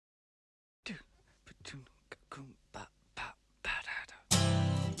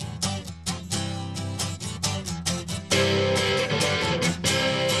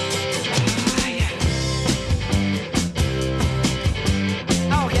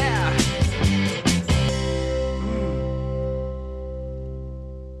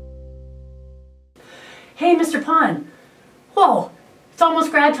Hey, Mr. Pond. Whoa, it's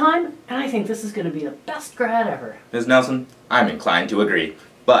almost grad time, and I think this is going to be the best grad ever. Ms. Nelson, I'm inclined to agree,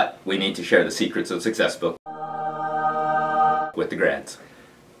 but we need to share the Secrets of Success book with the grads.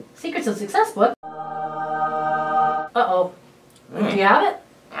 Secrets of Success book? Uh-oh. Do you have it?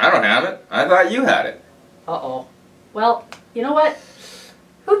 I don't have it. I thought you had it. Uh-oh. Well, you know what?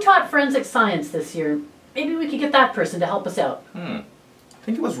 Who taught forensic science this year? Maybe we could get that person to help us out. I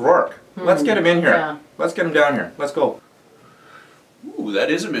think it was Rourke. Let's get him in here. Yeah. Let's get him down here. Let's go. Ooh, that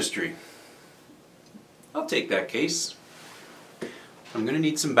is a mystery. I'll take that case. I'm gonna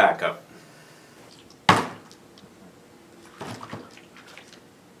need some backup.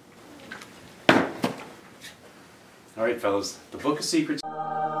 Alright fellas, the Book of Secrets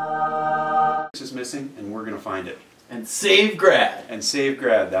is missing and we're gonna find it. And save Grad. And save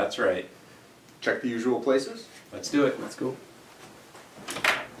Grad, that's right. Check the usual places. Let's do it. Let's go.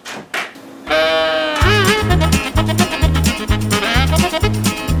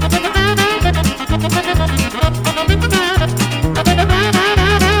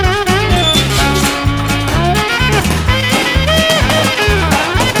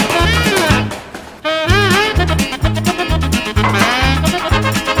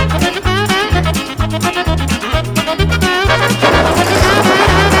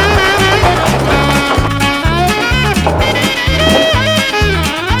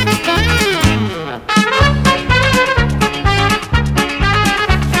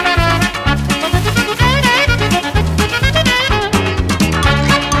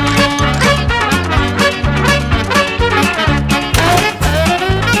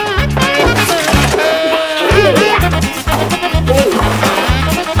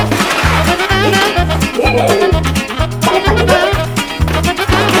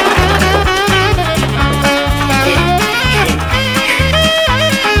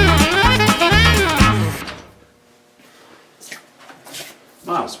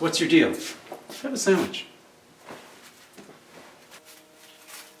 Miles, what's your deal? Have a sandwich.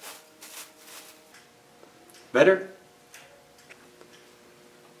 Better?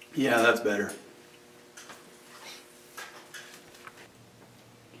 Yeah, that's better.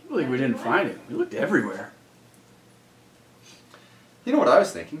 I can't believe we didn't find it. We looked everywhere. You know what I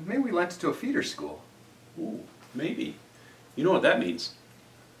was thinking? Maybe we lent it to a feeder school. Ooh, maybe. You know what that means?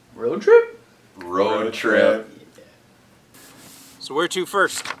 Road trip? Road trip. So where to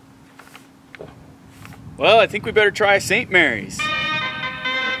first? Well, I think we better try St. Mary's.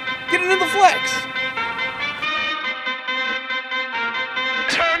 Get into the flex!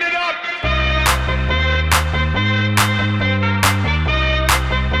 Turn it up!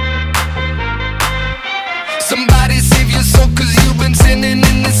 Somebody save your soul, cause you've been sinning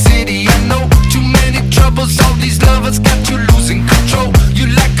in the city. I know too many troubles, all these lovers got you losing control. You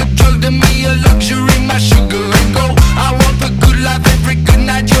like a drug to me, a luxury, my sugar and gold. I want the good life every good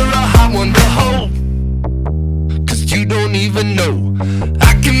night, you're a hot one to hold. Cause you don't even know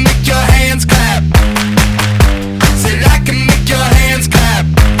I can make your hands clap. Said I can make your hands clap.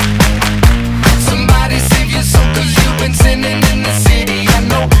 Somebody save your soul, cause you've been sinning in the city. I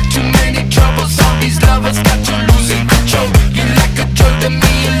know too many troubles, all these lovers got you losing control. You like a drug to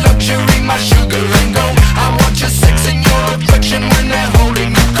me, a luxury, my sugar and gold. I want your sex and your affection when they're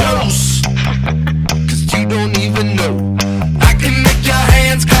holding you close. Cause you don't even know I can make your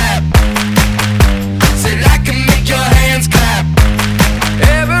hands clap. Said I can make your hands clap.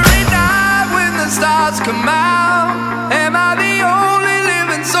 Every night when the stars come out, am I the only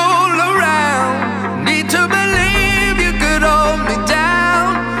living soul around? Need to believe you could hold me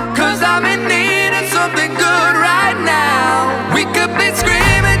down, cause I'm in need of something good right now. We could be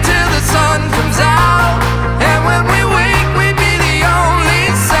screaming till the sun comes out, and when we wake we'd be the only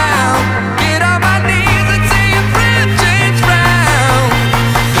sound. Get on my knees and say your friend change round.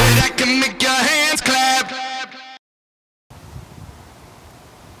 But I can make your hands clap.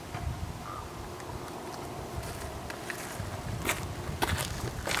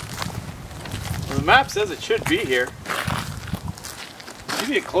 Well, the map says it should be here.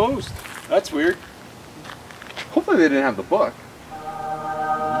 Maybe it closed. That's weird. Hopefully they didn't have the book.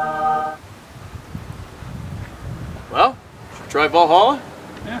 Well, should we try Valhalla?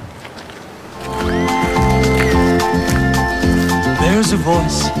 Yeah. There's a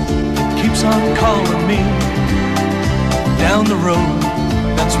voice that keeps on calling me down the road.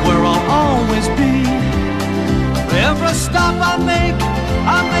 That's where I'll always be. I make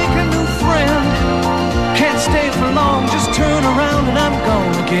a new friend. Can't stay for long, just turn around and I'm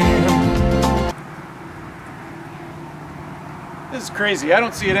gone again. This is crazy. I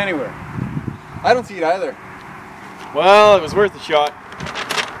don't see it anywhere. I don't see it either. Well, it was worth a shot.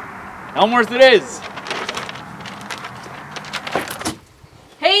 Elmworth it is.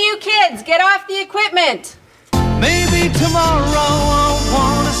 Hey, you kids, get off the equipment. Maybe tomorrow I'll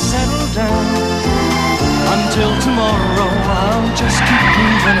wanna settle down. Until tomorrow I'll just keep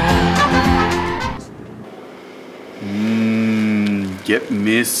moving on. Get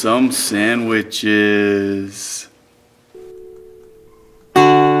me some sandwiches.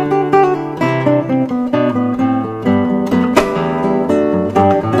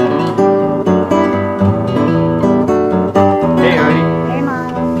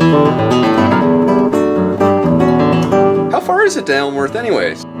 Is it to Elmworth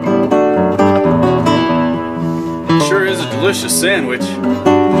anyways? Sure is a delicious sandwich.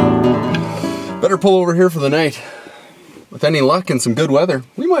 Better pull over here for the night. With any luck and some good weather,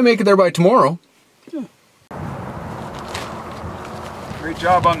 we might make it there by tomorrow. Yeah. Great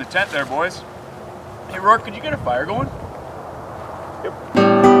job on the tent there, boys. Hey, Rourke, could you get a fire going? Yep.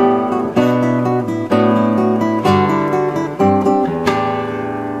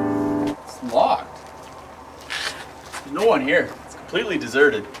 It's locked. There's no one here. It's completely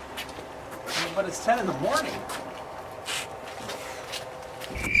deserted. But it's 10 in the morning.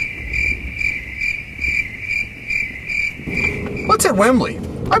 What's at Wembley?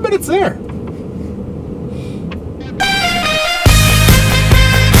 I bet it's there.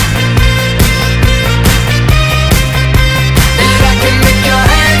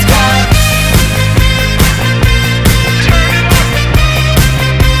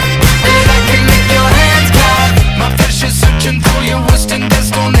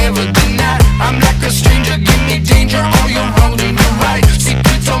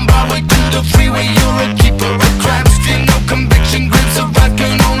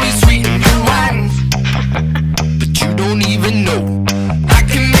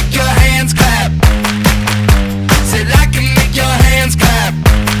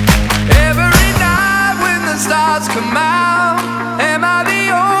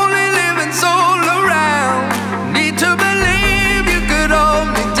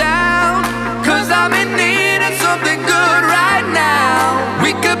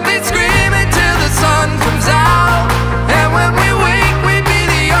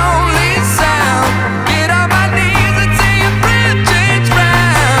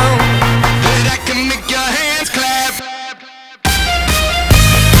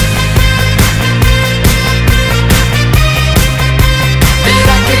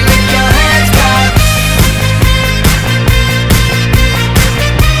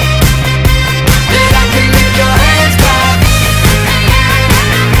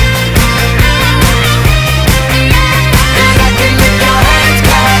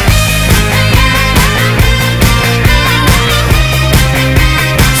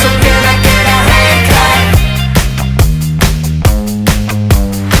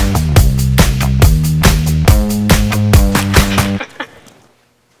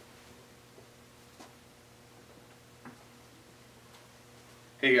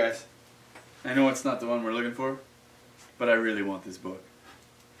 Hey guys, I know it's not the one we're looking for, but I really want this book.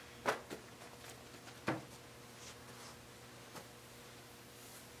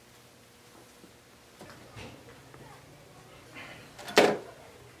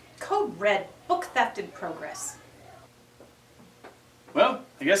 Code red, book theft in progress. Well,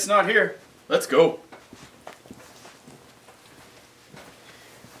 I guess not here. Let's go.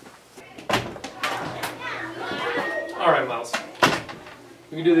 Alright, Miles.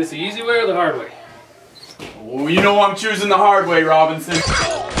 We can do this the easy way or the hard way. Oh, you know I'm choosing the hard way, Robinson.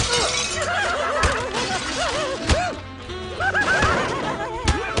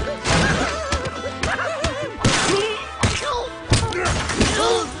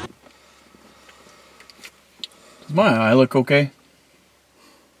 Does my eye look okay?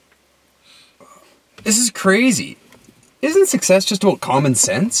 This is crazy. Isn't success just about common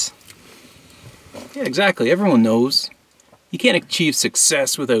sense? Yeah, exactly. Everyone knows. You can't achieve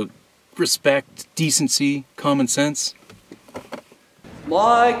success without respect, decency, common sense.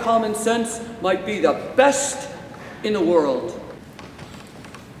 My common sense might be the best in the world.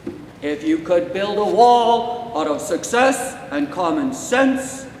 If you could build a wall out of success and common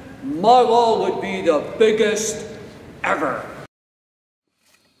sense, my wall would be the biggest ever.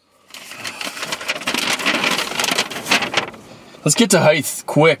 Let's get to height,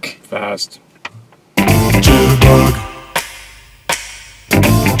 quick. Fast. Jitterbug.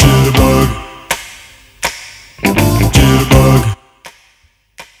 Jitterbug. Jitterbug.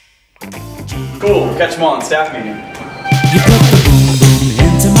 catch them all in staff meeting. You put the boom boom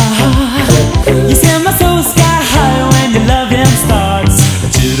into my heart. You send my soul sky high when your loving starts. A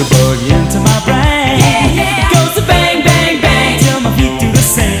jitterbug into my brain. It goes to bang bang bang till my feet do the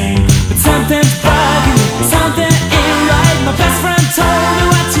same. But something's bugging me, something ain't right. My best friend told me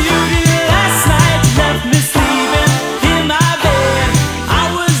what you did last night. You left me sleeping in my bed. I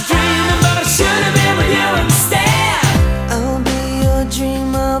was dreaming, but I should have been with you instead. I'll be your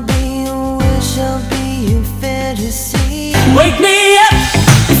dream, I'll be your wish, I'll be your fantasy. Wake me up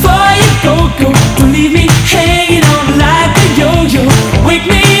before you go. Don't leave me hanging on like a yo-yo. Wake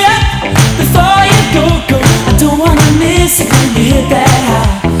me up before you go. I don't wanna miss it when you hit that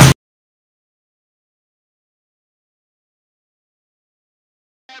high.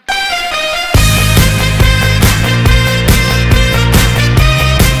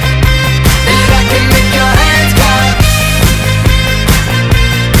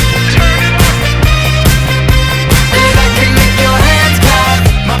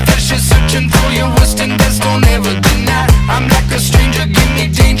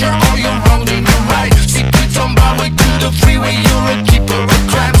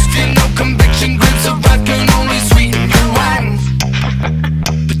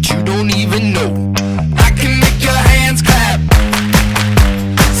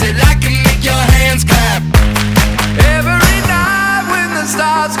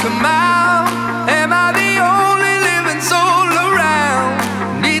 Come out, am I the only living soul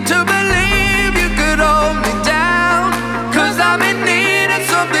around? Need to believe you could hold me down, 'cause I'm in need of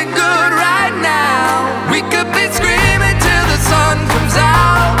something good right now. We could be screaming till the sun comes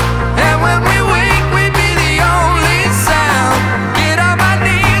out, and when we wake we'd be the only sound. Get on my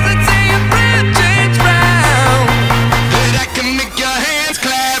knees and say a prayer, change round, that I can make your hands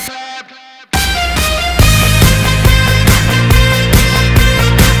clap.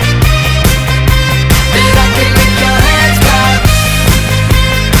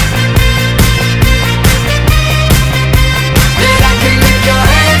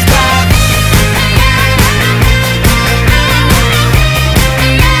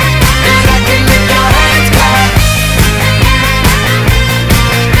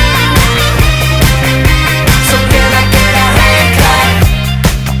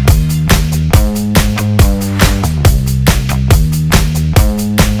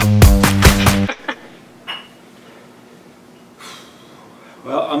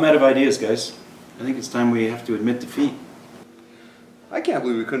 Well, I'm out of ideas, guys. I think it's time we have to admit defeat. I can't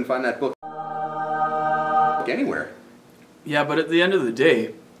believe we couldn't find that book anywhere. Yeah, but at the end of the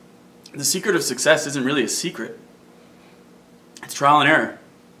day, the secret of success isn't really a secret. It's trial and error.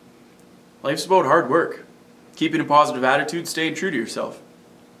 Life's about hard work, keeping a positive attitude, staying true to yourself.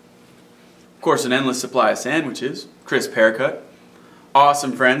 Of course, an endless supply of sandwiches, crisp haircut,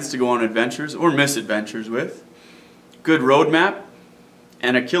 awesome friends to go on adventures or misadventures with, good roadmap,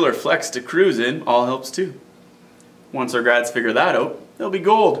 and a killer flex to cruise in all helps too. Once our grads figure that out, they'll be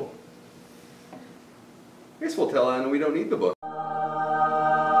gold. I guess we'll tell Anna we don't need the book.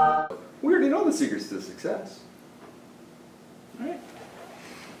 We already know the secrets to success. All right.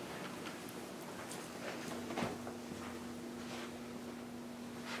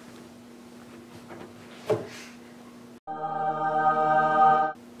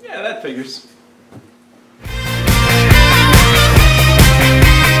 Yeah, that figures.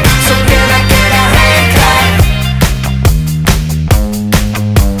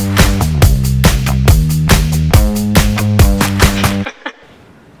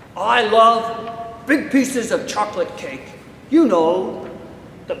 I love big pieces of chocolate cake. You know,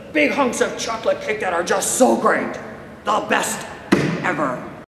 the big hunks of chocolate cake that are just so great. The best ever.